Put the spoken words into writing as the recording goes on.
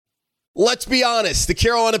Let's be honest, the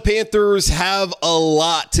Carolina Panthers have a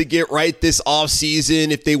lot to get right this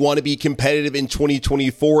offseason if they want to be competitive in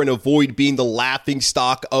 2024 and avoid being the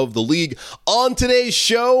laughingstock of the league. On today's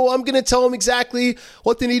show, I'm going to tell them exactly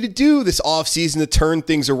what they need to do this offseason to turn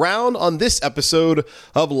things around on this episode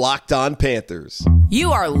of Locked On Panthers.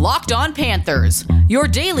 You are Locked On Panthers, your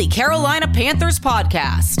daily Carolina Panthers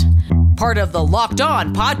podcast. Part of the Locked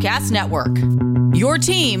On Podcast Network, your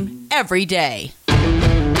team every day.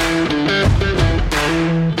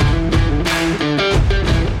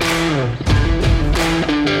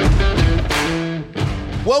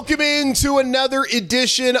 Welcome into another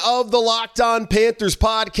edition of the Locked On Panthers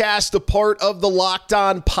podcast, a part of the Locked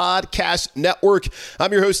On Podcast Network.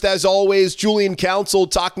 I'm your host, as always, Julian Council,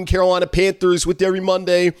 talking Carolina Panthers with you every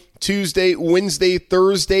Monday, Tuesday, Wednesday,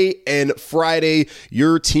 Thursday, and Friday.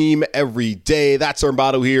 Your team every day. That's our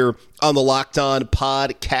motto here on the Locked On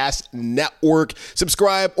Podcast Network.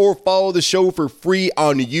 Subscribe or follow the show for free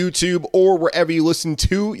on YouTube or wherever you listen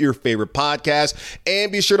to your favorite podcast.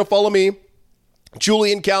 And be sure to follow me,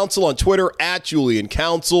 Julian Council, on Twitter at Julian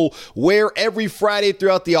Council, where every Friday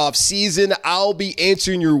throughout the offseason, I'll be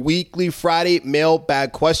answering your weekly Friday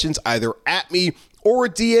mailbag questions either at me or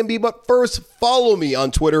DM me. But first, follow me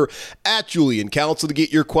on Twitter at Julian Council to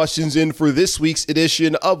get your questions in for this week's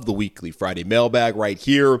edition of the weekly Friday mailbag right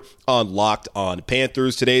here on Locked On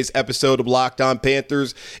Panthers. Today's episode of Locked On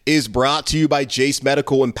Panthers is brought to you by Jace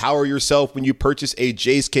Medical. Empower yourself when you purchase a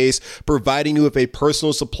Jace case, providing you with a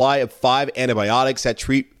personal supply of 5 antibiotics that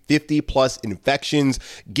treat 50 plus infections.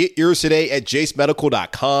 Get yours today at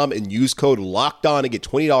jacemedical.com and use code LOCKEDON to get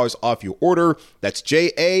 $20 off your order. That's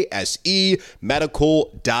JASE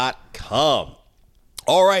medical.com.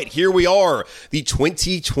 All right, here we are, the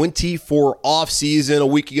 2024 offseason. A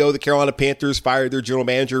week ago, the Carolina Panthers fired their general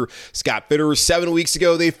manager, Scott Fitter. 7 weeks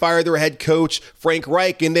ago, they fired their head coach, Frank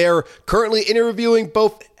Reich, and they're currently interviewing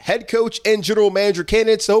both head coach and general manager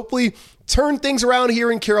candidates to hopefully turn things around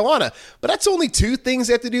here in Carolina. But that's only two things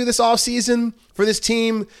they have to do this offseason for this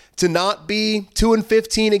team to not be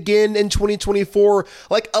 2-15 again in 2024.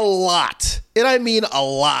 Like, a lot, and I mean a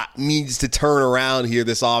lot, needs to turn around here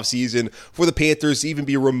this offseason for the Panthers to even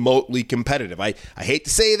be remotely competitive. I hate to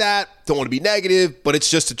say that, don't want to be negative, but it's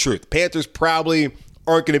just the truth. The Panthers probably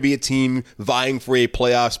aren't going to be a team vying for a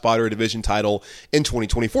playoff spot or a division title in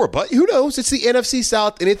 2024. But who knows? It's the NFC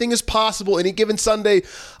South. Anything is possible any given Sunday.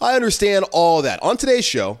 I understand all that. On today's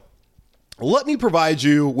show, let me provide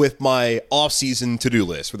you with my offseason to-do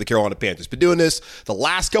list for the Carolina Panthers. Been doing this the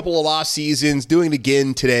last couple of off seasons, doing it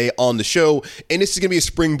again today on the show, and this is going to be a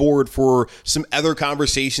springboard for some other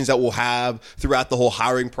conversations that we'll have throughout the whole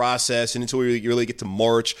hiring process and until we really get to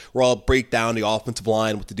March, where I'll break down the offensive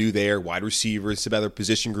line, what to do there, wide receivers, some other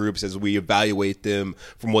position groups as we evaluate them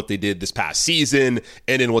from what they did this past season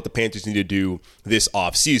and then what the Panthers need to do this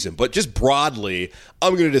offseason. But just broadly,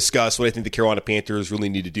 I'm going to discuss what I think the Carolina Panthers really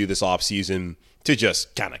need to do this offseason to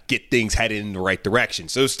just kind of get things headed in the right direction.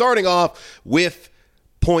 So starting off with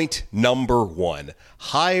point number one,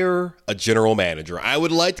 hire a general manager. I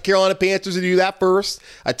would like the Carolina Panthers to do that first.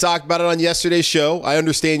 I talked about it on yesterday's show. I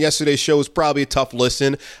understand yesterday's show was probably a tough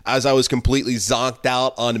listen as I was completely zonked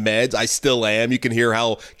out on meds. I still am. You can hear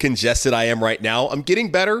how congested I am right now. I'm getting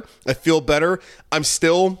better. I feel better. I'm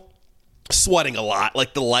still sweating a lot,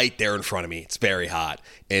 like the light there in front of me. It's very hot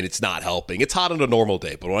and it's not helping. It's hot on a normal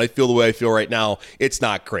day, but when I feel the way I feel right now, it's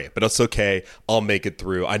not great, but it's okay. I'll make it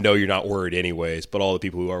through. I know you're not worried anyways, but all the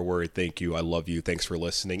people who are worried, thank you. I love you. Thanks for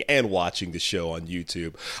listening and watching the show on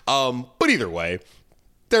YouTube. But either way,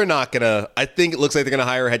 they're not going to, I think it looks like they're going to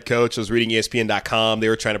hire a head coach. I was reading ESPN.com. They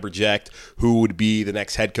were trying to project who would be the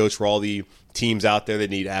next head coach for all the teams out there that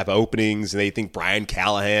need to have openings, and they think Brian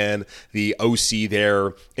Callahan, the OC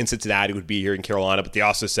there in Cincinnati, would be here in Carolina, but they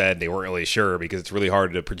also said they weren't really sure because it's really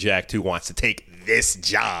hard to project who wants to take this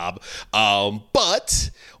job. But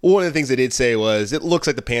one of the things they did say was it looks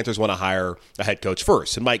like the Panthers want to hire a head coach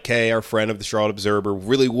first, and Mike Kay, our friend of the Charlotte Observer,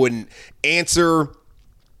 really wouldn't answer.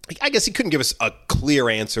 I guess he couldn't give us a clear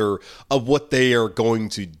answer of what they are going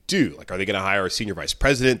to do. Like, are they going to hire a senior vice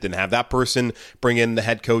president, then have that person bring in the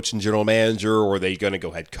head coach and general manager, or are they going to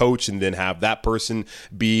go head coach and then have that person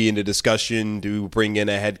be in the discussion to bring in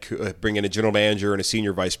a general manager and a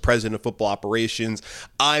senior vice president of football operations?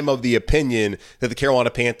 I'm of the opinion that the Carolina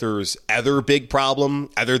Panthers' other big problem,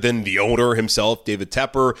 other than the owner himself, David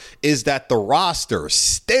Tepper, is that the roster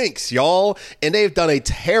stinks, y'all, and they've done a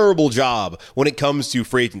terrible job when it comes to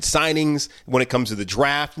free agency in signings, when it comes to the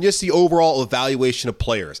draft, and just the overall evaluation of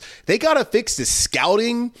players. They got to fix the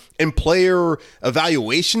scouting and player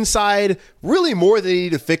evaluation side really more than they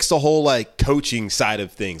need to fix the whole coaching side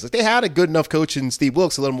of things. They had a good enough coach in Steve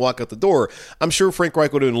Wilkes to let him walk out the door. I'm sure Frank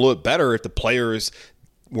Reich would have been a little better if the players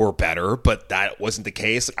were better, but that wasn't the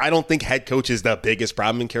case. I don't think head coach is the biggest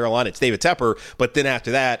problem in Carolina. It's David Tepper, but then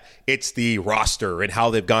after that, it's the roster and how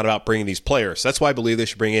they've gone about bringing these players. So that's why I believe they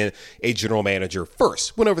should bring in a general manager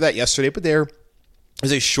first. Went over that yesterday, but there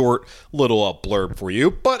is a short little blurb for you.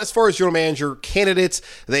 But as far as general manager candidates,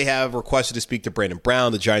 they have requested to speak to Brandon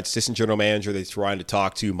Brown, the Giants assistant general manager. They're trying to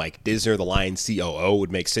talk to Mike Disner, the Lions COO.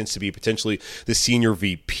 Would make sense to be potentially the senior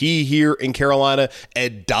VP here in Carolina.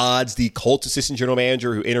 Ed Dodds, the Colts assistant general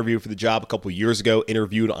manager who interviewed for the job a couple years ago,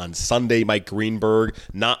 interviewed on Sunday. Mike Greenberg,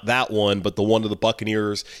 not that one, but the one of the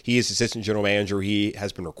Buccaneers. He is assistant general manager. He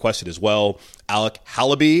has been requested as well. Alec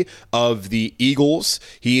Hallaby of the Eagles.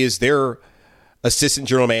 He is their assistant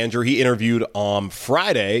general manager. He interviewed on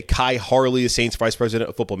Friday. Kai Harley, the Saints vice president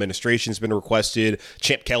of football administration, has been requested.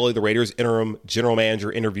 Champ Kelly, the Raiders interim general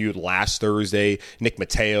manager, interviewed last Thursday. Nick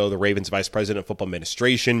Mateo, the Ravens vice president of football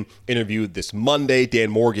administration, interviewed this Monday. Dan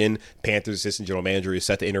Morgan, Panthers assistant general manager, is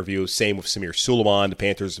set to interview. Same with Samir Suleiman, the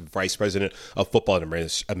Panthers vice president of football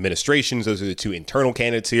administration. Those are the two internal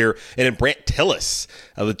candidates here. And then Brant Tillis,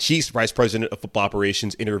 the Chiefs vice president of football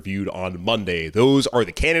operations, interviewed on Monday. Those are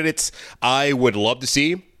the candidates. I would love to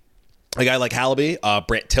see a guy like Hallaby,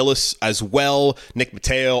 Brant Tillis as well, Nick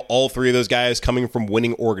Mateo, all three of those guys coming from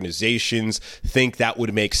winning organizations. Think that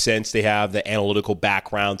would make sense. They have the analytical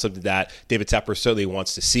background, something that David Tepper certainly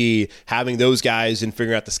wants to see. Having those guys and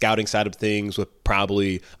figuring out the scouting side of things with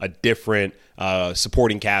probably a different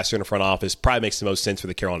supporting cast in the front office probably makes the most sense for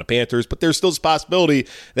the Carolina Panthers, but there's still this possibility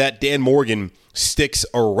that Dan Morgan sticks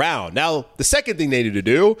around. Now, the second thing they need to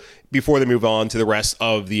do before they move on to the rest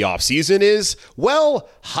of the offseason is,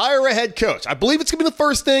 hire a head coach. I believe it's going to be the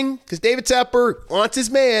first thing because David Tepper wants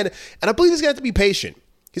his man, and I believe he's going to have to be patient.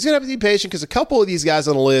 He's going to have to be patient because a couple of these guys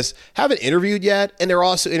on the list haven't interviewed yet, and they're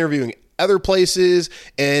also interviewing other places,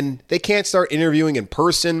 and they can't start interviewing in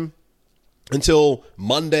person until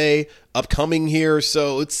Monday upcoming here.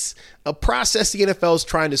 So it's a process the NFL is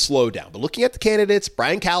trying to slow down. But looking at the candidates,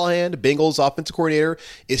 Brian Callahan, the Bengals offensive coordinator,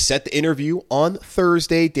 is set to interview on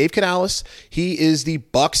Thursday. Dave Canales, he is the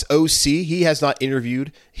Bucs OC. He has not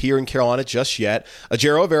interviewed here in Carolina just yet.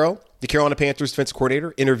 Ejiro Evero, the Carolina Panthers defensive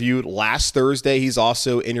coordinator, interviewed last Thursday. He's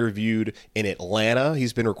also interviewed in Atlanta.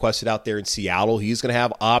 He's been requested out there in Seattle. He's going to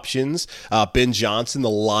have options. Ben Johnson, the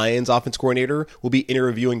Lions offensive coordinator, will be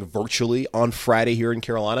interviewing virtually on Friday here in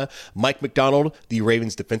Carolina. Mike McDonald, the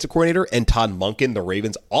Ravens defensive coordinator, and Todd Monken, the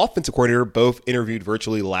Ravens offensive coordinator, both interviewed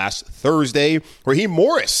virtually last Thursday. Raheem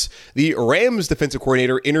Morris, the Rams defensive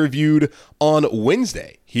coordinator, interviewed on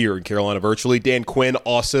Wednesday here in Carolina virtually. Dan Quinn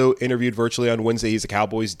also interviewed virtually on Wednesday. He's the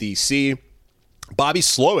Cowboys DC. Bobby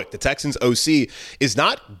Slowick, the Texans OC, is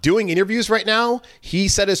not doing interviews right now. He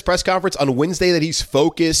said at his press conference on Wednesday that he's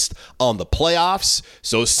focused on the playoffs.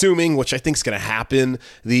 So assuming, which I think is going to happen,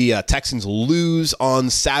 the Texans lose on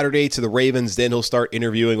Saturday to the Ravens, then he'll start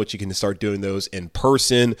interviewing, which you can start doing those in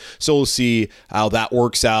person. So we'll see how that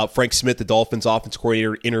works out. Frank Smith, the Dolphins offensive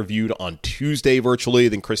coordinator, interviewed on Tuesday virtually.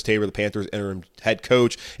 Then Chris Tabor, the Panthers interim head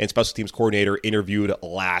coach and special teams coordinator, interviewed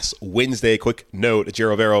last Wednesday. Quick note,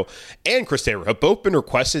 Ejiro Evero and Chris Tabor have both been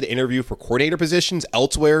requested to interview for coordinator positions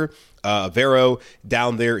elsewhere. Vero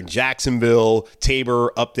down there in Jacksonville,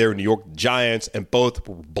 Tabor up there in New York Giants, and both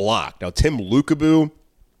were blocked. Now, Tim Lukabu,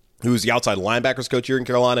 who's the outside linebackers coach here in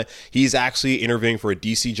Carolina, he's actually interviewing for a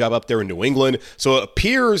DC job up there in New England. So it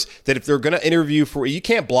appears that if they're going to interview for, you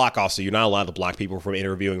can't block also, you're not allowed to block people from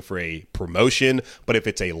interviewing for a promotion, but if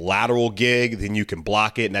it's a lateral gig, then you can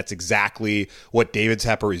block it, and that's exactly what David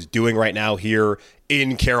Tepper is doing right now here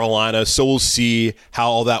in Carolina. So we'll see how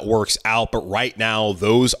all that works out. But right now,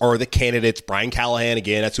 those are the candidates. Brian Callahan,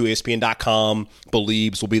 again, that's who ESPN.com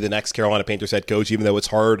believes will be the next Carolina Panthers head coach, even though it's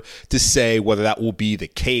hard to say whether that will be the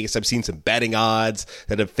case. I've seen some betting odds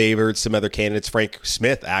that have favored some other candidates. Frank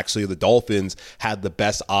Smith, actually, the Dolphins, had the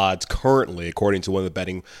best odds currently, according to one of the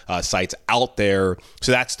betting sites out there.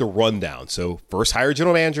 So that's the rundown. So first hire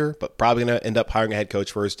general manager, but probably going to end up hiring a head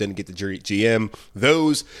coach first, then get the GM.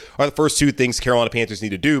 Those are the first two things Carolina Panthers need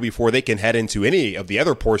to do before they can head into any of the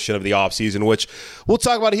other portion of the offseason, which we'll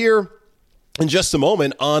talk about here in just a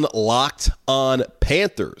moment on Locked On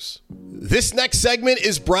Panthers. This next segment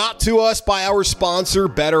is brought to us by our sponsor,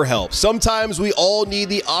 BetterHelp. Sometimes we all need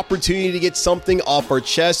the opportunity to get something off our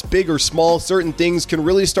chest, big or small. Certain things can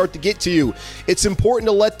really start to get to you. It's important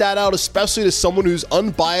to let that out, especially to someone who's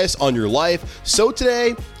unbiased on your life. So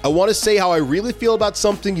today, I want to say how I really feel about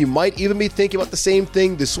something. You might even be thinking about the same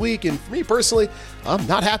thing this week. And for me personally, I'm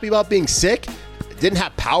not happy about being sick. Didn't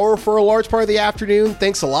have power for a large part of the afternoon.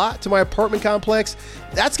 Thanks a lot to my apartment complex.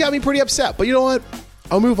 That's got me pretty upset. But you know what?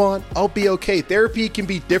 I'll move on. I'll be okay. Therapy can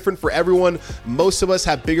be different for everyone. Most of us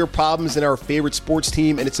have bigger problems than our favorite sports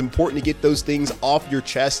team, and it's important to get those things off your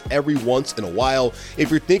chest every once in a while.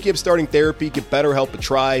 If you're thinking of starting therapy, give BetterHelp a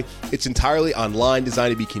try. It's entirely online,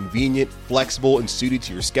 designed to be convenient, flexible, and suited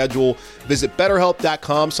to your schedule. Visit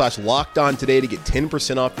BetterHelp.com/lockedon today to get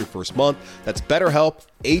 10% off your first month. That's BetterHelp,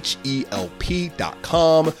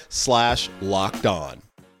 HELP.com/lockedon.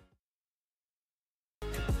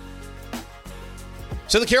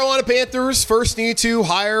 So the Carolina Panthers first need to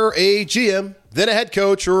hire a GM, then a head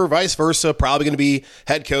coach, or vice versa. Probably going to be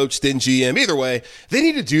head coach, then GM. Either way, they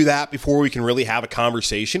need to do that before we can really have a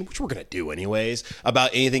conversation, which we're going to do anyways, about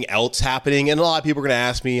anything else happening. And a lot of people are going to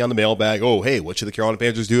ask me on the mailbag, oh, hey, what should the Carolina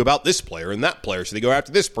Panthers do about this player and that player? Should they go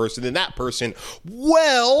after this person and that person?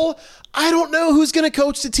 Well, I don't know who's going to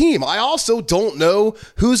coach the team. I also don't know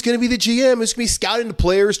who's going to be the GM, who's going to be scouting the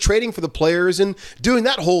players, trading for the players, and doing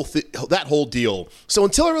that whole deal. So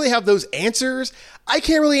until I really have those answers, I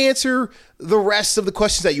can't really answer the rest of the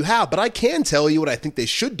questions that you have. But I can tell you what I think they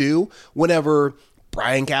should do whenever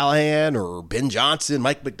Brian Callahan or Ben Johnson,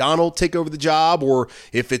 Mike McDonald take over the job, or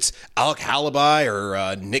if it's Alec Halabai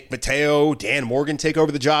or Nick Mateo, Dan Morgan take over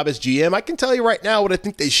the job as GM. I can tell you right now what I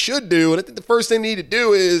think they should do, and I think the first thing they need to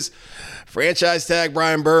do is franchise tag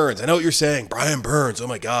Brian Burns. I know what you're saying. Brian Burns, oh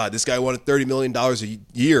my God, this guy wanted $30 million a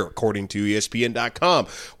year, according to ESPN.com.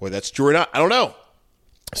 Whether that's true or not, I don't know.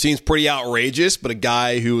 Seems pretty outrageous, but a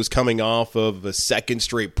guy who was coming off of a second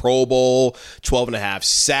straight Pro Bowl, 12 and a half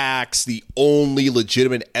sacks, the only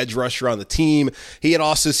legitimate edge rusher on the team. He had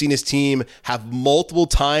also seen his team have multiple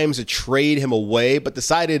times to trade him away, but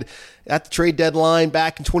decided at the trade deadline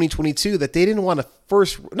back in 2022 that they didn't want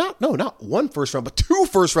not one first round, but 2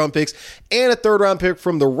 first round picks and a third round pick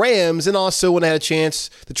from the Rams. And also when they had a chance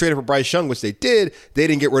to trade him for Bryce Young, which they did, they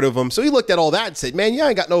didn't get rid of him. So he looked at all that and said, man, you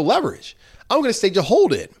ain't got no leverage. I'm going to stage a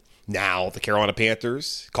hold it. Now, the Carolina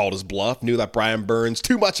Panthers called his bluff, knew that Brian Burns,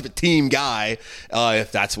 too much of a team guy,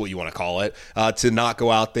 if that's what you want to call it, to not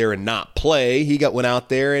go out there and not play. He went out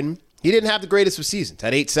there and he didn't have the greatest of seasons.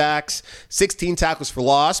 Had 8 sacks, 16 tackles for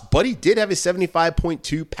loss, but he did have a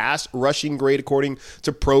 75.2 pass rushing grade according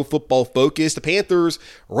to Pro Football Focus. The Panthers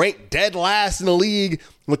ranked dead last in the league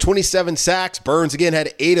with 27 sacks. Burns, again,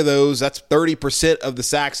 had 8 of those. That's 30% of the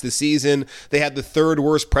sacks this season. They had the 3rd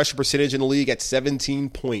worst pressure percentage in the league at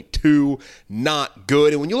 17.2. Not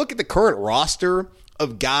good. And when you look at the current roster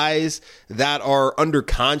of guys that are under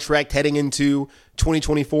contract heading into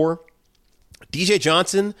 2024, DJ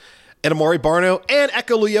Johnson and Amari Barno and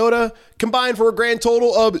Eka Leota combined for a grand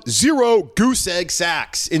total of 0 goose egg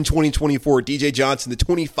sacks in 2024. DJ Johnson, the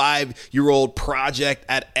 25-year-old project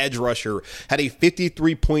at edge rusher, had a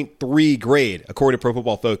 53.3 grade, according to Pro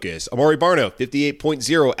Football Focus. Amari Barno,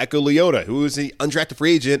 58.0. Eka Leota, who is an undrafted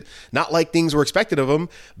free agent, not like things were expected of him,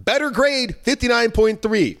 better grade,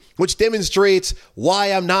 59.3, which demonstrates why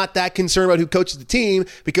I'm not that concerned about who coaches the team,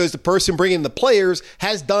 because the person bringing the players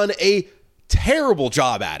has done a terrible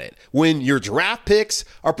job at it when your draft picks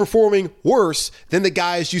are performing worse than the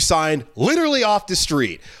guys you signed literally off the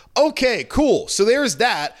street. Okay, cool. So there's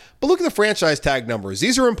that. But look at the franchise tag numbers.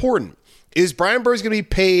 These are important. Is Brian Burns going to be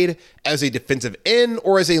paid as a defensive end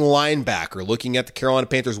or as a linebacker? Looking at the Carolina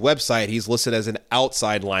Panthers website, he's listed as an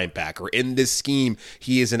outside linebacker. In this scheme,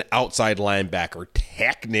 he is an outside linebacker.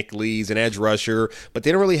 Technically, he's an edge rusher, but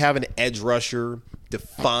they don't really have an edge rusher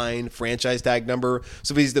defined franchise tag number.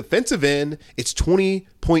 So if he's defensive end, it's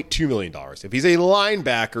 $20.2 million. If he's a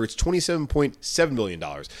linebacker, it's $27.7 million.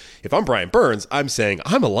 If I'm Brian Burns, I'm saying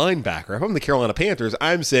I'm a linebacker. If I'm the Carolina Panthers,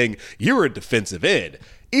 I'm saying you're a defensive end.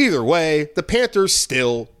 Either way, the Panthers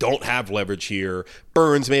still don't have leverage here.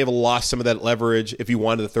 Burns may have lost some of that leverage. If he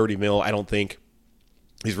wanted the $30 million, I don't think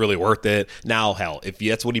he's really worth it. Now, hell, if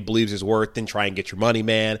that's what he believes is worth, then try and get your money,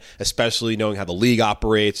 man, especially knowing how the league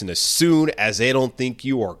operates. And as soon as they don't think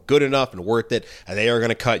you are good enough and worth it, they are going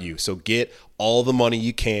to cut you. So get all the money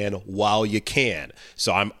you can while you can.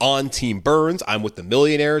 So I'm on Team Burns. I'm with the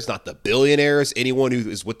millionaires, not the billionaires. Anyone who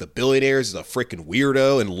is with the billionaires is a freaking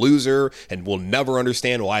weirdo and loser and will never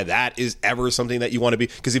understand why that is ever something that you want to be.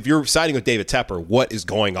 Because if you're siding with David Tepper, what is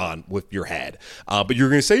going on with your head? But you're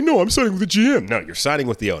going to say, no, I'm siding with the GM. No, you're siding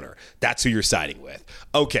with the owner. That's who you're siding with.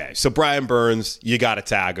 Okay, so Brian Burns, you got to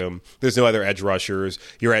tag him. There's no other edge rushers.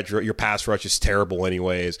 Your pass rush is terrible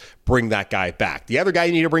anyways. Bring that guy back. The other guy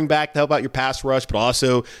you need to bring back to help out your pass rush, but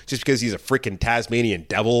also just because he's a freaking Tasmanian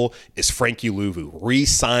devil, is Frankie Louvu.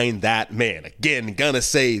 Re-sign that man. Again, gonna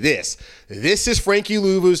say this. This is Frankie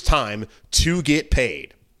Louvu's time to get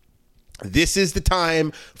paid. This is the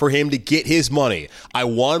time for him to get his money. I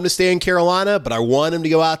want him to stay in Carolina, but I want him to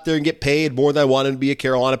go out there and get paid more than I want him to be a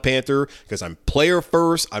Carolina Panther because I'm player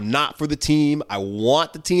first. I'm not for the team. I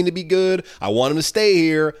want the team to be good. I want him to stay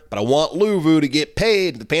here, but I want Louvu to get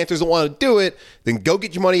paid. If the Panthers don't want to do it, then go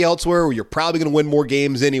get your money elsewhere where you're probably going to win more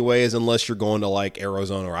games anyways unless you're going to like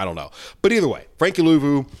Arizona or I don't know. But either way, Frankie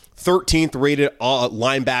Louvu, 13th rated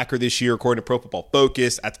linebacker this year, according to Pro Football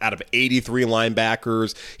Focus. That's out of 83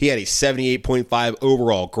 linebackers. He had a 78.5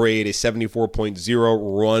 overall grade, a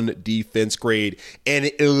 74.0 run defense grade, and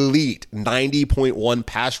an elite 90.1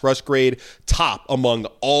 pass rush grade, top among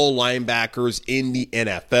all linebackers in the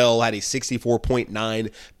NFL. Had a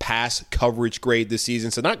 64.9 pass coverage grade this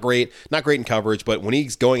season. So not great in coverage, but when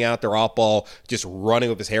he's going out there off ball, just running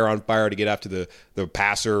with his hair on fire to get after the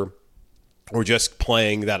passer, or just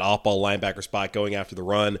playing that off-ball linebacker spot, going after the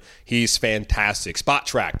run, he's fantastic. Spot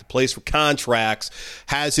tracked, plays for contracts,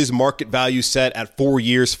 has his market value set at 4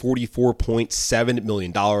 years, $44.7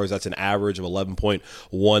 million. That's an average of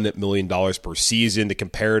 $11.1 million per season. The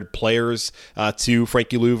compared players to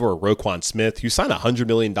Frankie Louvu or Roquan Smith, who signed a $100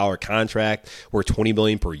 million contract worth $20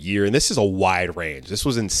 million per year. And this is a wide range. This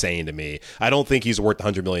was insane to me. I don't think he's worth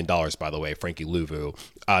 $100 million, by the way, Frankie Louvu.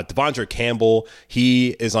 Devondre Campbell, he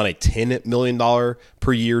is on a $10 million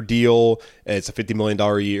per year deal. It's a $50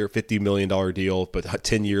 million deal, but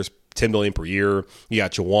 10 years, $10 million per year. You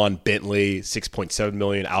got Jawan Bentley, $6.7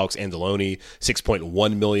 million. Alex Anzalone,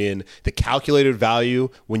 $6.1 million. The calculated value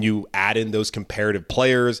when you add in those comparative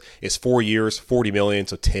players is 4 years, $40 million,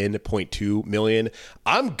 so $10.2 million.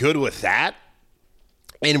 I'm good with that.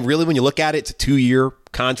 And really, when you look at it, it's a 2-year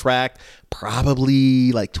contract,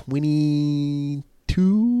 probably like 23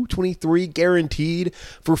 guaranteed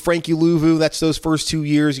for Frankie Louvu. That's those first 2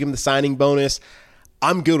 years. You give him the signing bonus.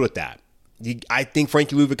 I'm good with that. I think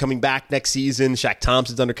Frankie Louvu coming back next season. Shaq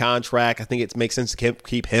Thompson's under contract. I think it makes sense to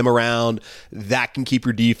keep him around. That can keep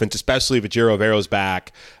your defense, especially if Ejiro Evero's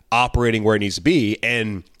back, operating where it needs to be.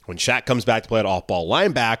 And when Shaq comes back to play at off-ball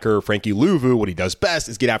linebacker, Frankie Louvu, what he does best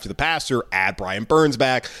is get after the passer, add Brian Burns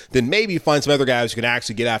back, then maybe find some other guys who can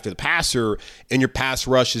actually get after the passer, and your pass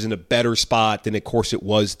rush is in a better spot than, of course, it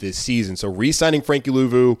was this season. So re-signing Frankie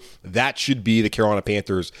Louvu, that should be the Carolina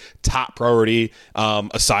Panthers' top priority,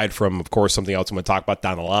 aside from, of course, something else I'm going to talk about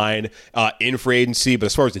down the line in free agency. But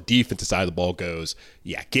as far as the defensive side of the ball goes,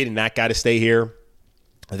 yeah, getting that guy to stay here,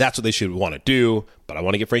 that's what they should want to do. But I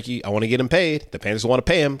want to get Frankie. I want to get him paid. The Panthers want to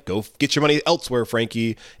pay him. Go get your money elsewhere,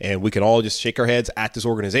 Frankie. And we can all just shake our heads at this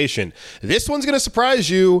organization. This one's going to surprise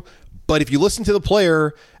you. But if you listen to the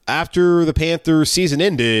player after the Panthers season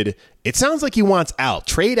ended, it sounds like he wants out.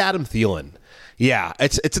 Trade Adam Thielen. Yeah,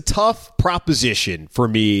 it's a tough proposition for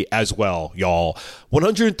me as well, y'all.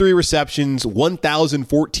 103 receptions,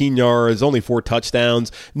 1,014 yards, only 4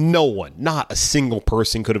 touchdowns. No one, not a single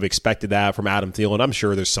person could have expected that from Adam Thielen. I'm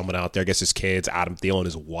sure there's someone out there, I guess his kids, Adam Thielen,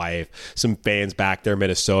 his wife, some fans back there in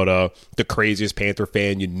Minnesota, the craziest Panther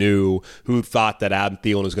fan you knew who thought that Adam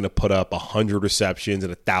Thielen was going to put up 100 receptions and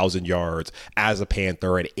 1,000 yards as a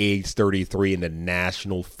Panther at age 33 in the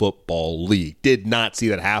National Football League. Did not see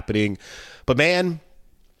that happening. But man,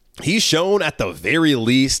 he's shown at the very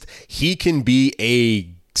least he can be a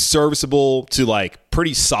serviceable to like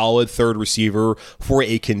pretty solid third receiver for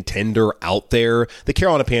a contender out there. The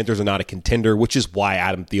Carolina Panthers are not a contender, which is why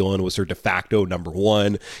Adam Thielen was their de facto number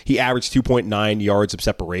one. He averaged 2.9 yards of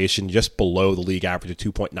separation, just below the league average of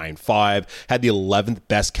 2.95. Had the 11th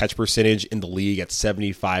best catch percentage in the league at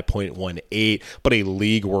 75.18, but a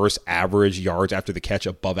league worst average yards after the catch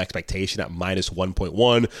above expectation at minus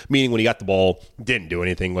 1.1, meaning when he got the ball, didn't do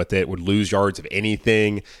anything with it, would lose yards of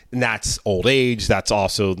anything. And that's old age. That's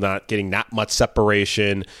also not getting that much separation,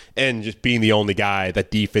 and just being the only guy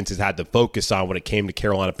that defenses had to focus on when it came to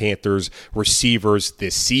Carolina Panthers receivers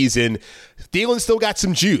this season. Thielen still got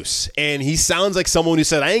some juice, and he sounds like someone who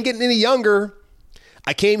said, I ain't getting any younger.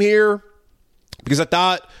 I came here because I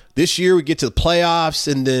thought this year we get to the playoffs,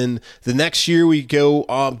 and then the next year we go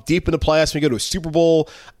deep in the playoffs and we go to a Super Bowl.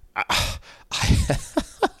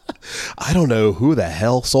 I don't know who the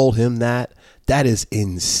hell sold him that. That is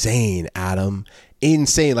insane, Adam.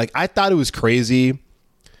 Insane. Like, I thought it was crazy.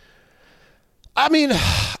 I mean,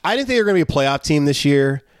 I didn't think they were going to be a playoff team this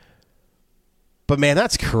year. But, man,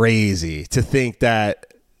 that's crazy to think that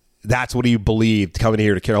that's what he believed coming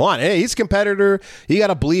here to Carolina. Hey, he's a competitor. You got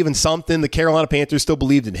to believe in something. The Carolina Panthers still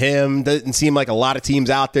believed in him. Doesn't seem like a lot of teams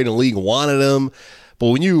out there in the league wanted him. But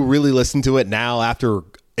when you really listen to it now after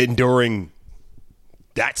enduring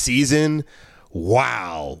that season,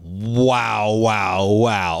 wow.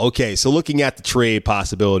 Okay, so looking at the trade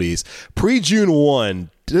possibilities, pre-June 1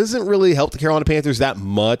 doesn't really help the Carolina Panthers that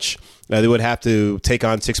much. They would have to take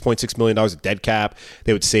on $6.6 million of dead cap.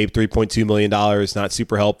 They would save $3.2 million. Not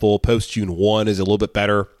super helpful. Post-June 1 is a little bit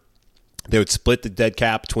better. They would split the dead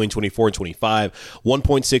cap between 24 and 25,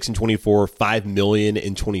 1.6 in 24, $5 million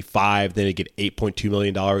in 25. Then they get $8.2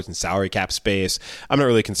 million in salary cap space. I'm not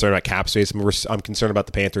really concerned about cap space. I'm concerned about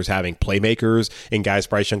the Panthers having playmakers and guys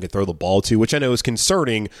Bryce Young can throw the ball to, which I know is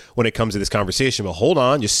concerning when it comes to this conversation. But hold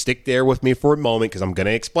on, just stick there with me for a moment because I'm going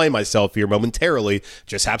to explain myself here momentarily.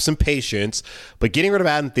 Just have some patience. But getting rid of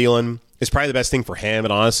Adam Thielen is probably the best thing for him,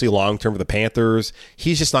 and honestly, long-term for the Panthers,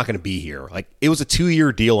 he's just not going to be here. Like, it was a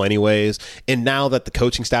 2-year deal anyways, and now that the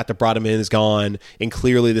coaching staff that brought him in is gone, and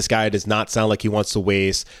clearly this guy does not sound like he wants to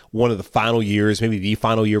waste one of the final years, maybe the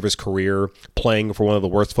final year of his career, playing for one of the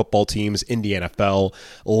worst football teams in the NFL,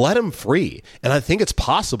 let him free. And I think it's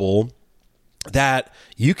possible that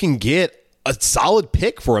you can get a solid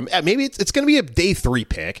pick for him. Maybe it's going to be a day 3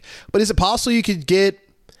 pick, but is it possible you could get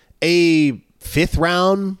a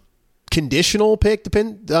 5th-round conditional pick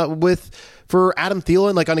for Adam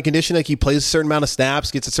Thielen, like on a condition like he plays a certain amount of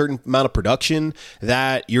snaps, gets a certain amount of production,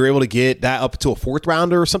 that you're able to get that up to a 4th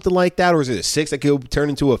rounder or something like that? Or is it a 6th that could turn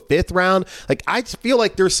into a 5th round? Like, I feel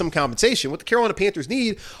like there's some compensation. What the Carolina Panthers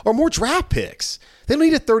need are more draft picks. They don't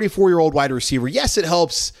need a 34-year-old wide receiver. Yes, it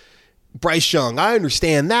helps Bryce Young, I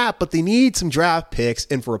understand that, but they need some draft picks,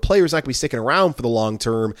 and for a player who's not going to be sticking around for the long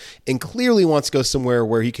term and clearly wants to go somewhere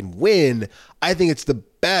where he can win, I think it's the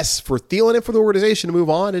best for Thielen and for the organization to move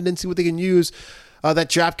on and then see what they can use that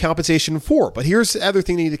draft compensation for. But here's the other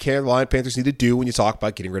thing the Carolina Panthers need to do when you talk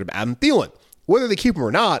about getting rid of Adam Thielen. Whether they keep him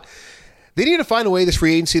or not, they need to find a way this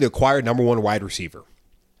free agency to acquire number 1 wide receiver.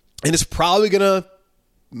 And it's probably going to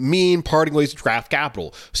mean parting ways with draft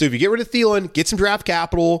capital. So if you get rid of Thielen, get some draft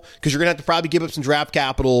capital, because you're going to have to probably give up some draft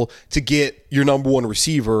capital to get your number 1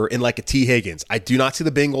 receiver in like a T. Higgins. I do not see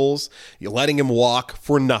the Bengals letting him walk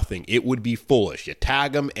for nothing. It would be foolish. You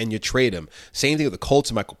tag him and you trade him. Same thing with the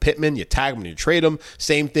Colts and Michael Pittman. You tag him and you trade him.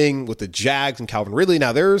 Same thing with the Jags and Calvin Ridley.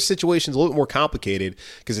 Now, their situation's a little bit more complicated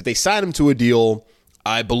because if they sign him to a deal,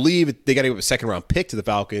 I believe they got to give up a 2nd-round pick to the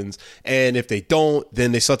Falcons, and if they don't,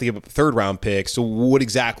 then they still have to give up a 3rd-round pick. So what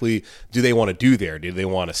exactly do they want to do there? Do they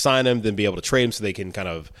want to sign him, then be able to trade him so they can kind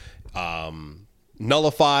of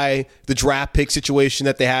nullify the draft pick situation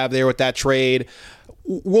that they have there with that trade?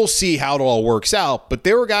 We'll see how it all works out, but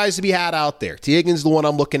there are guys to be had out there. T. Higgins is the one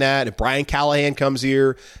I'm looking at. If Brian Callahan comes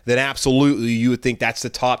here, then absolutely you would think that's the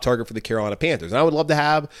top target for the Carolina Panthers. And I would love to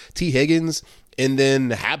have T. Higgins and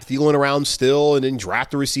then have Thielen around still and then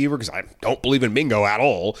draft a receiver because I don't believe in Mingo at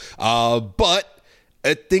all. But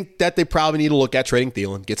I think that they probably need to look at trading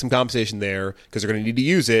Thielen, get some compensation there because they're going to need to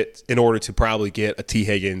use it in order to probably get a T.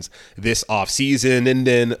 Higgins this offseason. And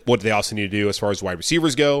then what do they also need to do as far as wide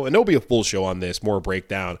receivers go? And there'll be a full show on this, more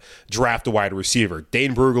breakdown. Draft a wide receiver.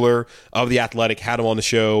 Dane Brugler of The Athletic had him on the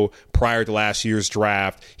show prior to last year's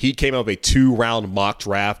draft. He came out with a 2-round mock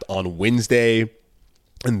draft on Wednesday.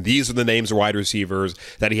 And these are the names of wide receivers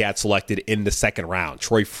that he had selected in the 2nd round.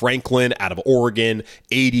 Troy Franklin out of Oregon,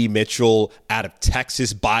 A.D. Mitchell out of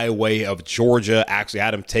Texas by way of Georgia. Actually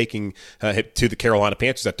had him taking to the Carolina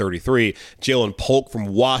Panthers at 33. Jalen Polk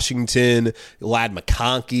from Washington, Ladd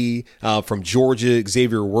McConkey from Georgia,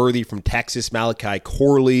 Xavier Worthy from Texas, Malachi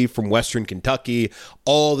Corley from Western Kentucky.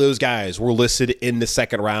 All those guys were listed in the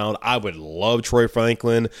 2nd round. I would love Troy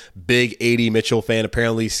Franklin. Big A.D. Mitchell fan.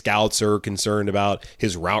 Apparently scouts are concerned about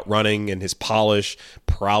his route running and his polish.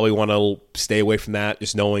 Probably want to stay away from that,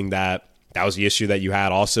 just knowing that that was the issue that you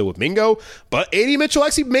had also with Mingo. But A.D. Mitchell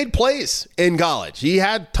actually made plays in college. He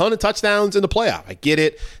had a ton of touchdowns in the playoff. I get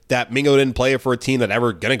it that Mingo didn't play for a team that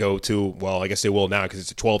ever going to go to, well, I guess they will now because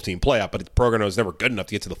it's a 12-team playoff, but the program was never good enough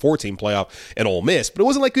to get to the 14 playoff in Ole Miss. But it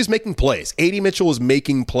wasn't like he was making plays. A.D. Mitchell was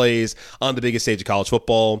making plays on the biggest stage of college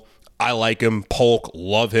football. I like him. Polk,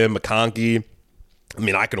 love him. McConkey, I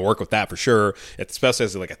mean, I can work with that for sure, especially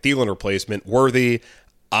as like a Thielen replacement. Worthy,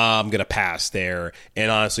 I'm going to pass there. And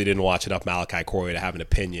honestly, didn't watch enough Malachi Corey to have an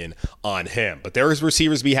opinion on him. But there's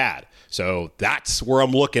receivers to be had. So that's where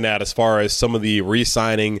I'm looking at as far as some of the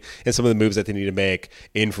re-signing and some of the moves that they need to make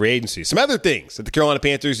in free agency. Some other things that the Carolina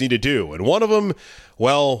Panthers need to do. And one of them,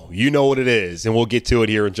 well, you know what it is. And we'll get to it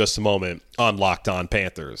here in just a moment on Locked On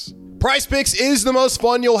Panthers. Prize Picks is the most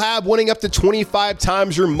fun you'll have, winning up to 25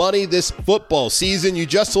 times your money this football season. You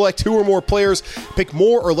just select 2 or more players, pick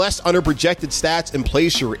more or less under projected stats, and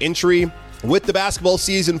place your entry. With the basketball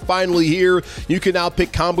season finally here, you can now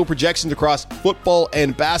pick combo projections across football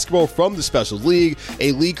and basketball from the Specials League,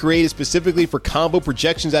 a league created specifically for combo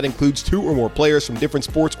projections that includes 2 or more players from different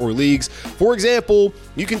sports or leagues. For example,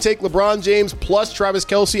 you can take LeBron James plus Travis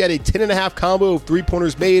Kelce at a 10.5 combo of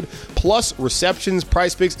 3-pointers made plus receptions.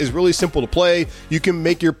 Prize Picks is really simple to play. You can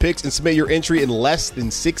make your picks and submit your entry in less than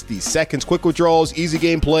 60 seconds. Quick withdrawals, easy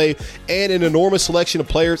gameplay, and an enormous selection of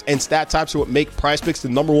players and stat types are what make Prize Picks the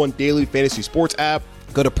 #1 daily fantasy sports app.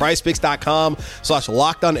 Go to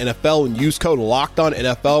prizepicks.com/LockedOnNFL and use code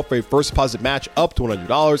LockedOnNFL for a first deposit match up to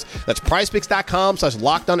 $100. That's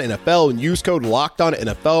prizepicks.com/LockedOnNFL and use code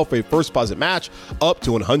LockedOnNFL for a first deposit match up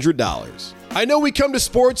to $100. I know we come to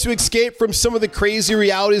sports to escape from some of the crazy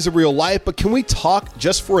realities of real life, but can we talk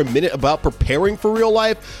just for a minute about preparing for real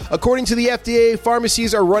life? According to the FDA,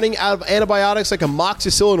 pharmacies are running out of antibiotics like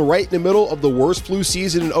amoxicillin right in the middle of the worst flu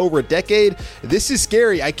season in over a decade. This is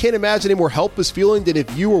scary. I can't imagine a more helpless feeling than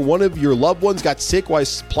if you or one of your loved ones got sick while a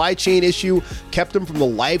supply chain issue kept them from the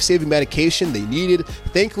life-saving medication they needed.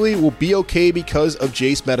 Thankfully, we'll be okay because of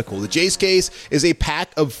Jace Medical. The Jace case is a pack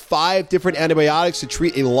of 5 different antibiotics to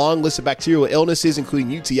treat a long list of bacterial illnesses, including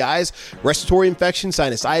UTIs, respiratory infections,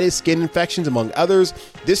 sinusitis, skin infections, among others.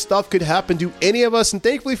 This stuff could happen to any of us, and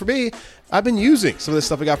thankfully for me, I've been using some of the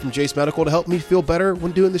stuff I got from Jace Medical to help me feel better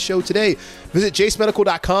when doing the show today. Visit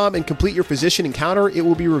jacemedical.com and complete your physician encounter. It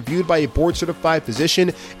will be reviewed by a board-certified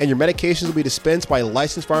physician, and your medications will be dispensed by a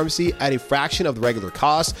licensed pharmacy at a fraction of the regular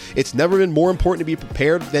cost. It's never been more important to be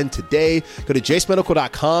prepared than today. Go to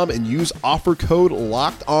jacemedical.com and use offer code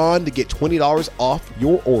LOCKEDON to get $20 off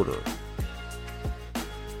your order.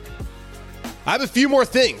 I have a few more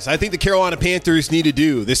things I think the Carolina Panthers need to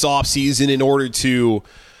do this offseason in order to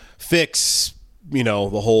fix, the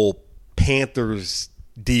whole Panthers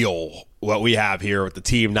deal, what we have here with the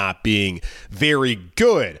team not being very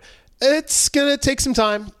good. It's going to take some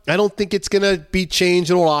time. I don't think it's going to be changed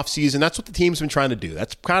in an offseason. That's what the team's been trying to do.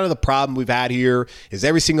 That's kind of the problem we've had here is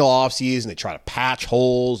every single offseason they try to patch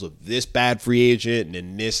holes of this bad free agent and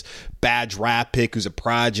then this bad draft pick who's a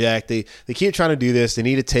project. They keep trying to do this. They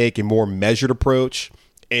need to take a more measured approach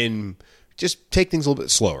and just take things a little bit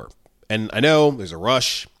slower. And I know there's a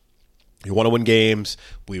rush. You want to win games.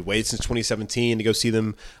 We waited since 2017 to go see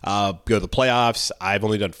them go to the playoffs. I've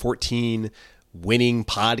only done 14 winning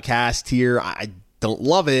podcast here. I don't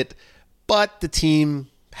love it, but the team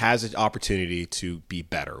has an opportunity to be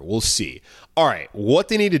better. We'll see. All right, what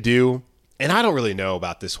they need to do, and I don't really know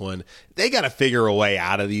about this one, they got to figure a way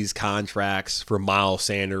out of these contracts for Miles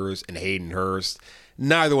Sanders and Hayden Hurst.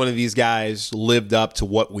 Neither one of these guys lived up to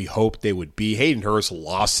what we hoped they would be. Hayden Hurst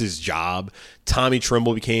lost his job. Tommy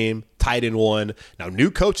Tremble became tight end 1. Now,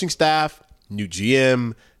 new coaching staff, new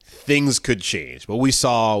GM, things could change. But we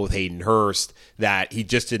saw with Hayden Hurst that he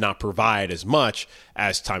just did not provide as much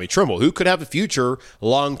as Tommy Tremble, who could have a future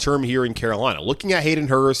long-term here in Carolina. Looking at Hayden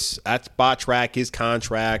Hurst, at spot track, his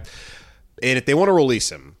contract, and if they want to release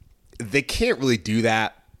him, they can't really do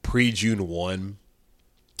that pre-June 1.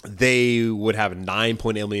 They would have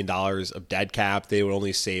 $9.8 million of dead cap. They would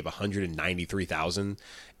only save $193,000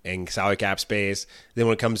 in salary cap space. Then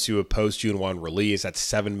when it comes to a post-June 1 release, that's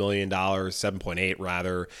 $7 million, 7.8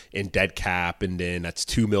 rather, in dead cap, and then that's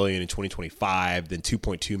 $2 million in 2025, then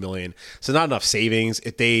 $2.2 million. So not enough savings.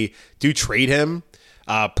 If they do trade him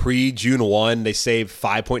pre-June 1, they save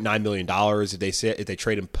 $5.9 million. If they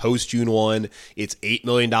trade him post-June 1, it's $8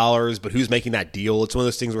 million. But who's making that deal? It's one of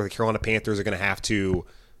those things where the Carolina Panthers are going to have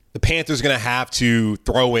to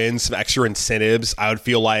throw in some extra incentives, I would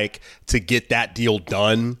feel like, to get that deal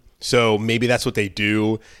done. So maybe that's what they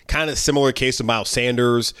do. Kind of similar case of Miles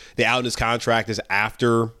Sanders. The out in his contract is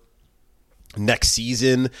after next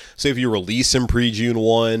season. So if you release him pre-June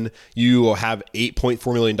 1, you will have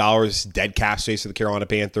 $8.4 million dead cap space for the Carolina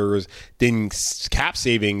Panthers. Then cap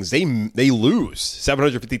savings, they lose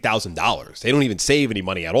 $750,000. They don't even save any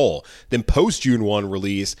money at all. Then post-June 1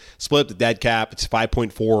 release, split up the dead cap, it's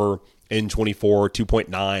 5.4 in 24,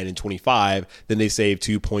 2.9 in 25, then they save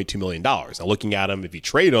 $2.2 million. Now looking at them, if you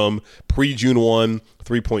trade them pre-June 1,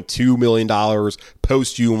 $3.2 million,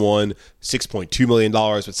 post-June 1, $6.2 million,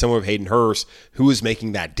 but similar with Hayden Hurst, who is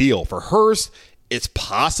making that deal. For Hurst, it's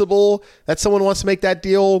possible that someone wants to make that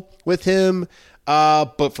deal with him.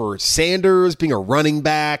 But for Sanders being a running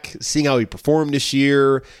back, seeing how he performed this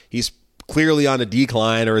year, he's clearly on a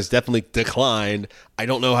decline or has definitely declined. I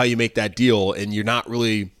don't know how you make that deal, and you're not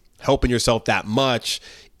really helping yourself that much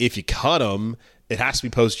if you cut him. It has to be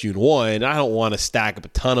post June 1. I don't want to stack up a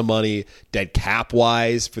ton of money dead cap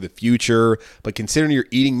wise for the future, but considering you're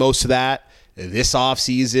eating most of that this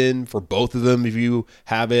offseason for both of them, if you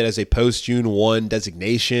have it as a post June 1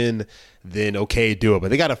 designation, then okay, do it. But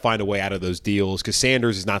they got to find a way out of those deals because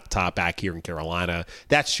Sanders is not the top back here in Carolina.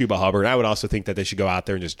 That's Chuba Hubbard. I would also think that they should go out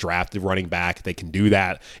there and just draft the running back. They can do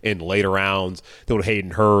that in later rounds. Then with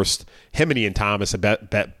Hayden Hurst, him and Ian Thomas, I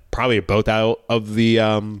bet probably both out of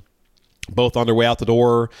the both on their way out the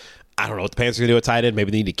door. I don't know what the Panthers are going to do at tight end.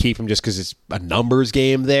 Maybe they need to keep him just because it's a numbers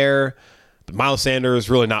game there. But Miles Sanders,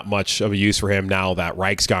 really not much of a use for him now that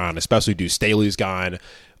Reich's gone, especially Deuce Staley's gone. It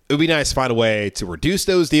would be nice to find a way to reduce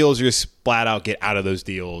those deals or just flat out get out of those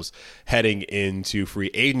deals heading into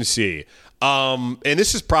free agency. And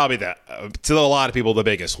this is probably, to a lot of people, the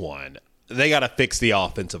biggest one. They got to fix the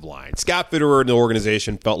offensive line. Scott Fitterer and the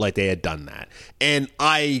organization felt like they had done that. And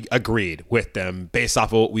I agreed with them based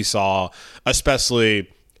off of what we saw, especially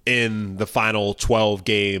in the final 12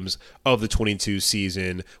 games of the 22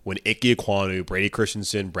 season when Ike Ekwonu, Brady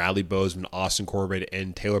Christensen, Bradley Bozeman, Austin Corbett,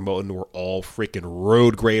 and Taylor Moton were all freaking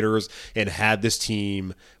road graders and had this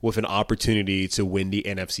team with an opportunity to win the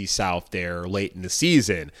NFC South there late in the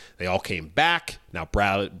season. They all came back. Now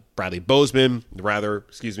Brady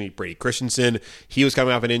Christensen, he was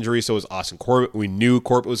coming off an injury, so was Austin Corbett. We knew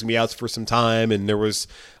Corbett was going to be out for some time, and there was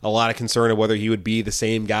a lot of concern of whether he would be the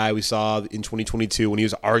same guy we saw in 2022 when he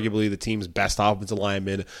was arguably the team's best offensive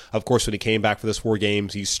lineman. Of course, when he came back for those 4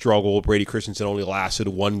 games, he struggled. Brady Christensen only lasted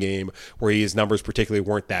 1 game where his numbers particularly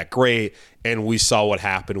weren't that great, and we saw what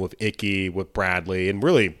happened with Icky, with Bradley, and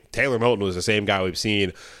really Taylor Moton was the same guy we've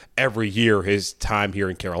seen every year his time here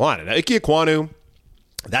in Carolina. Now, Ike Ekwonu,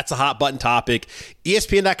 that's a hot button topic.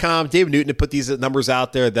 ESPN.com, David Newton had put these numbers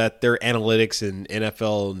out there that their analytics and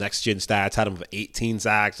NFL Next Gen stats had him with 18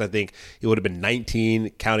 sacks. I think it would have been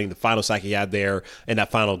 19, counting the final sack he had there in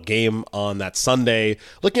that final game on that Sunday.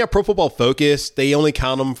 Looking at Pro Football Focus, they only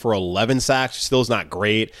count him for 11 sacks, which still is not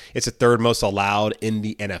great. It's the 3rd most allowed in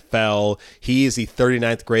the NFL. He is the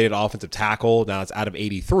 39th graded offensive tackle. Now it's out of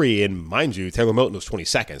 83, and mind you, Taylor Moton was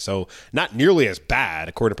 22nd, so not nearly as bad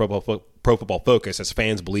according to Pro Football Focus as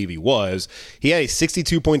fans believe he was. He had a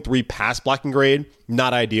 62.3 pass blocking grade,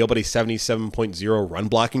 not ideal, but a 77.0 run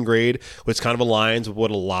blocking grade, which kind of aligns with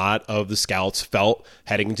what a lot of the scouts felt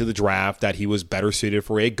heading into the draft, that he was better suited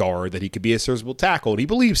for a guard, that he could be a serviceable tackle, and he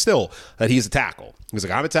believes still that he's a tackle. He's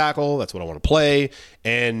like, I'm a tackle, that's what I want to play,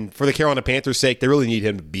 and for the Carolina Panthers' sake, they really need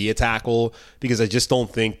him to be a tackle, because I just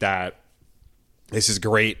don't think that this is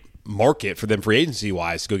great market for them free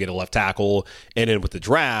agency-wise to go get a left tackle, and then with the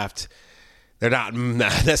draft, they're not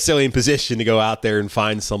necessarily in position to go out there and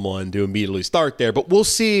find someone to immediately start there, but we'll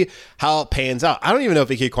see how it pans out. I don't even know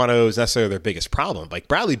if Ike Ekwonu is necessarily their biggest problem. Like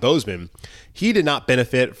Bradley Bozeman, he did not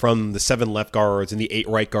benefit from the 7 left guards and the 8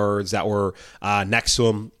 right guards that were next to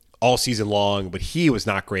him all season long, but he was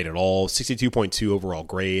not great at all. 62.2 overall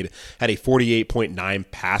grade, had a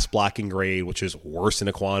 48.9 pass blocking grade, which is worse than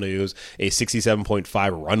Ekwonu's, a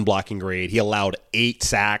 67.5 run blocking grade. He allowed 8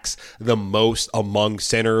 sacks, the most among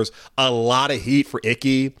centers. A lot of heat for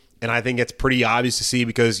Icky, and I think it's pretty obvious to see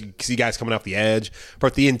because you see guys coming off the edge,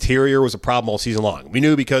 but the interior was a problem all season long. We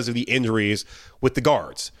knew because of the injuries with the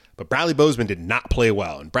guards. But Bradley Bozeman did not play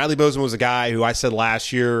well. And Bradley Bozeman was a guy who I said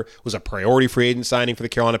last year was a priority free agent signing for the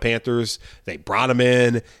Carolina Panthers. They brought him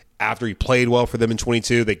in after he played well for them in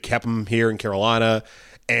 22. They kept him here in Carolina.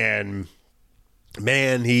 And,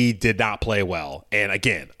 man, he did not play well. And,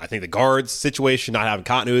 again, I think the guards situation, not having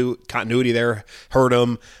continuity there, hurt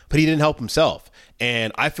him. But he didn't help himself.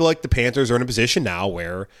 And I feel like the Panthers are in a position now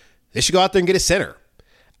where they should go out there and get a center.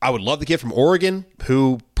 I would love the kid from Oregon,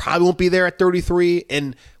 who probably won't be there at 33,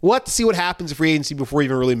 and we'll have to see what happens in free agency before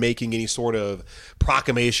even really making any sort of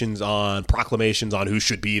proclamations on who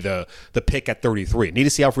should be the pick at 33. Need to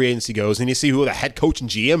see how free agency goes, and you see who the head coach and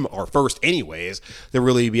GM are first anyways, to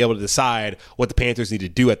really be able to decide what the Panthers need to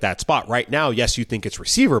do at that spot. Right now, yes, you think it's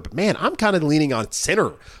receiver, but man, I'm kind of leaning on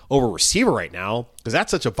center over receiver right now because that's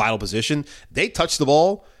such a vital position. They touch the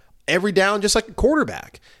ball every down just like a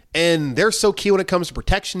quarterback. And they're so key when it comes to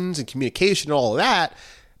protections and communication and all of that.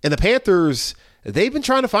 And the Panthers, they've been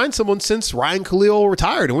trying to find someone since Ryan Khalil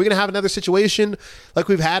retired. And we're going to have another situation like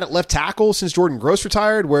we've had at left tackle since Jordan Gross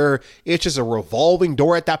retired, where it's just a revolving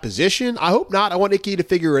door at that position. I hope not. I want Icky to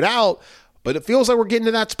figure it out. But it feels like we're getting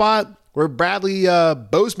to that spot where Bradley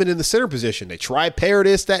Bozeman in the center position. They tried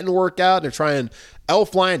Paradis, that didn't work out. They're trying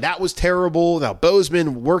Elfline, that was terrible. Now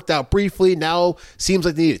Bozeman worked out briefly. Now seems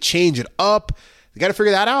like they need to change it up. They got to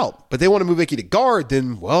figure that out. But they want to move Icky to guard.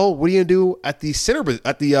 Then, well, what are you going to do at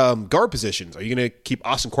the guard positions? Are you going to keep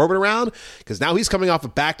Austin Corbin around? Because now he's coming off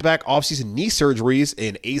of back-to-back offseason knee surgeries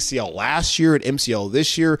in ACL last year and MCL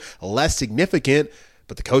this year, less significant.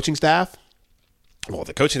 But the coaching staff, well,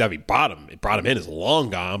 the coaching staff he brought him in is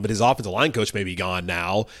long gone, but his offensive line coach may be gone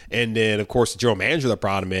now. And then, of course, the general manager that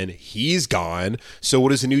brought him in, he's gone. So what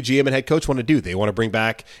does the new GM and head coach want to do? They want to bring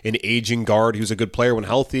back an aging guard who's a good player when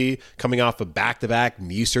healthy, coming off of back-to-back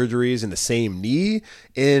knee surgeries in the same knee.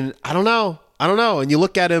 And I don't know. And you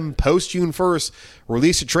look at him post June 1st,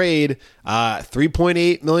 release a trade,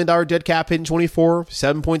 $3.8 million dead cap hit in 24,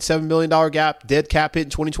 $7.7 million dead cap hit in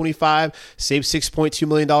 2025, saved $6.2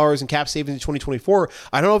 million in cap savings in 2024.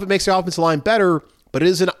 I don't know if it makes the offensive line better, but it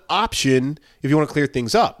is an option if you want to clear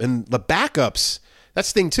things up. And the backups,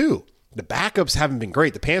 that's the thing too. The backups haven't been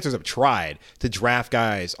great. The Panthers have tried to draft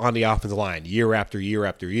guys on the offensive line year after year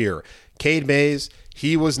after year. Cade Mays,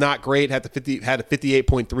 he was not great, had a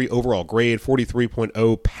 58.3 overall grade,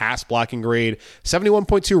 43.0 pass blocking grade,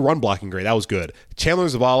 71.2 run blocking grade. That was good. Chandler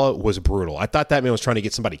Zavala was brutal. I thought that man was trying to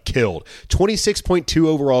get somebody killed. 26.2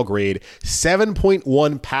 overall grade,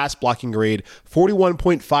 7.1 pass blocking grade,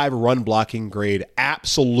 41.5 run blocking grade.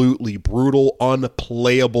 Absolutely brutal,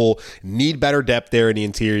 unplayable. Need better depth there in the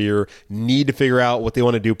interior. Need to figure out what they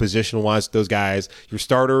want to do position-wise with those guys. Your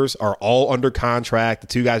starters are all under contract. The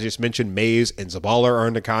two guys I just mentioned, Mays and Zavala, are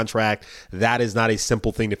under contract. That is not a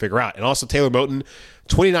simple thing to figure out. And also Taylor Moton,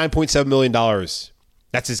 $29.7 million.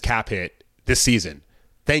 That's his cap hit this season.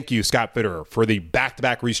 Thank you, Scott Fitterer, for the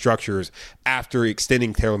back-to-back restructures after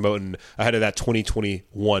extending Taylor Moton ahead of that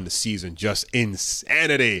 2021 season. Just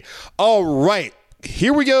insanity. All right,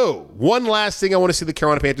 here we go. One last thing I want to see the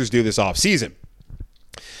Carolina Panthers do this offseason.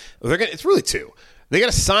 It's really two. They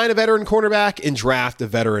got to sign a veteran cornerback and draft a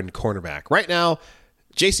veteran cornerback. Right now,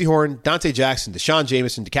 J.C. Horn, Dante Jackson, Deshaun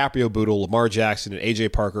Jameson, DiCaprio Bootle, Lamar Jackson, and A.J.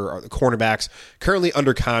 Parker are the cornerbacks currently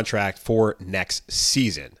under contract for next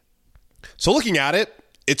season. So looking at it,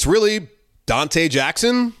 it's really Dante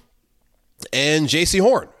Jackson and J.C.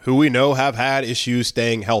 Horn, who we know have had issues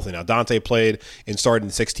staying healthy. Now, Dante played and started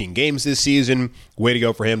in 16 games this season. Way to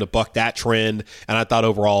go for him to buck that trend. And I thought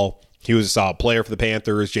overall, he was a solid player for the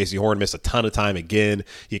Panthers. J.C. Horn missed a ton of time again.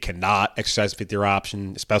 You cannot exercise a fifth-year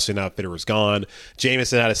option, especially now that Fitterer's gone.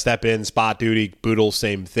 Jameson had to step in, spot duty. Bootle,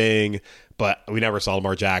 same thing. But we never saw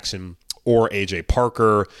Lamar Jackson or A.J.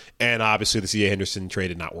 Parker. And obviously the C.J. Henderson trade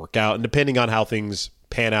did not work out. And depending on how things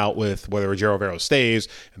pan out with whether Ojiro Rivera stays,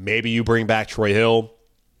 maybe you bring back Troy Hill.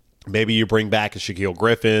 Maybe you bring back a Shaquille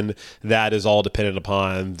Griffin. That is all dependent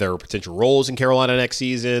upon their potential roles in Carolina next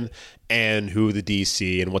season and who the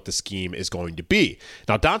DC and what the scheme is going to be.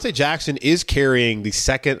 Now, Dante Jackson is carrying the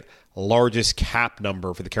second largest cap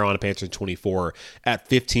number for the Carolina Panthers in 24 at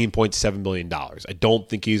 $15.7 million. I don't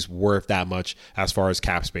think he's worth that much as far as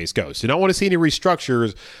cap space goes. So you don't want to see any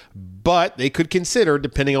restructures, but they could consider,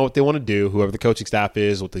 depending on what they want to do, whoever the coaching staff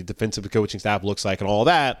is, what the defensive coaching staff looks like and all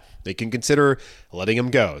that, they can consider letting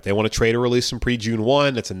him go. If they want to trade or release him pre-June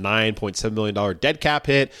 1, that's a $9.7 million dead cap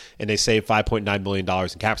hit, and they save $5.9 million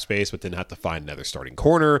in cap space, but then have to find another starting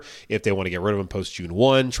corner. If they want to get rid of him post-June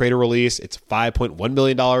 1, trade or release, it's $5.1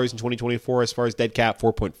 million in 2024 as far as dead cap,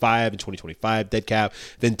 $4.5 in 2025 dead cap,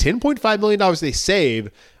 then $10.5 million they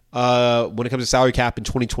save when it comes to salary cap in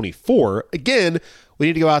 2024. Again, we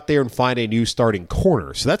need to go out there and find a new starting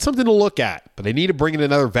corner. So that's something to look at, but they need to bring in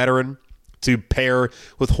another veteran to pair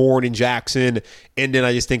with Horn and Jackson. And then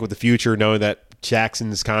I just think with the future, knowing that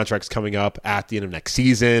Jackson's contract's coming up at the end of next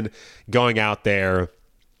season, going out there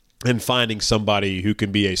and finding somebody who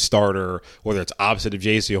can be a starter, whether it's opposite of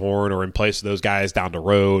J.C. Horn or in place of those guys down the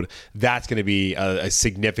road, that's going to be a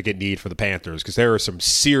significant need for the Panthers because there are some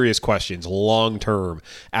serious questions long-term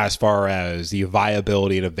as far as the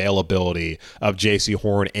viability and availability of J.C.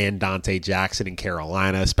 Horn and Dante Jackson in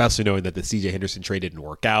Carolina, especially knowing that the C.J. Henderson trade didn't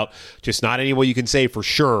work out. Just not anyone you can say for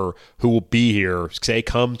sure who will be here, say,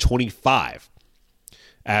 come 25.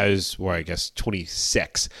 As, well, I guess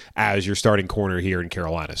 26 as your starting corner here in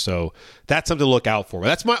Carolina. So that's something to look out for. But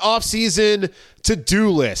that's my offseason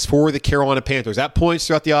to-do list for the Carolina Panthers. At points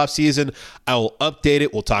throughout the offseason, I will update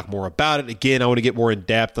it. We'll talk more about it. Again, I want to get more in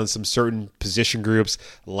depth on some certain position groups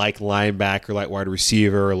like linebacker, like wide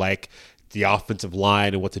receiver, like the offensive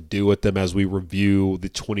line and what to do with them as we review the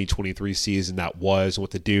 2023 season that was and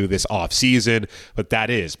what to do this offseason. But that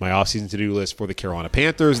is my offseason to-do list for the Carolina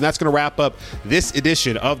Panthers. And that's going to wrap up this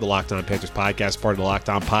edition of the Locked On Panthers podcast, part of the Locked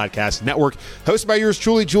On Podcast Network, hosted by yours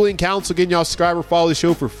truly, Julian Council. Again, y'all subscribe or follow the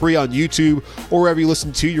show for free on YouTube or wherever you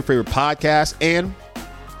listen to your favorite podcast. And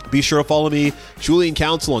be sure to follow me, Julian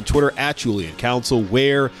Council, on Twitter at Julian Council,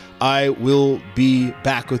 where I will be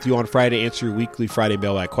back with you on Friday, answer your weekly Friday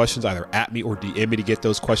mailbag questions, either at me or DM me to get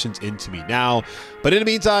those questions into me now. But in the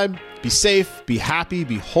meantime, be safe, be happy,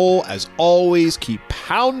 be whole. As always, keep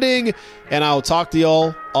pounding, and I will talk to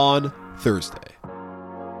y'all on Thursday.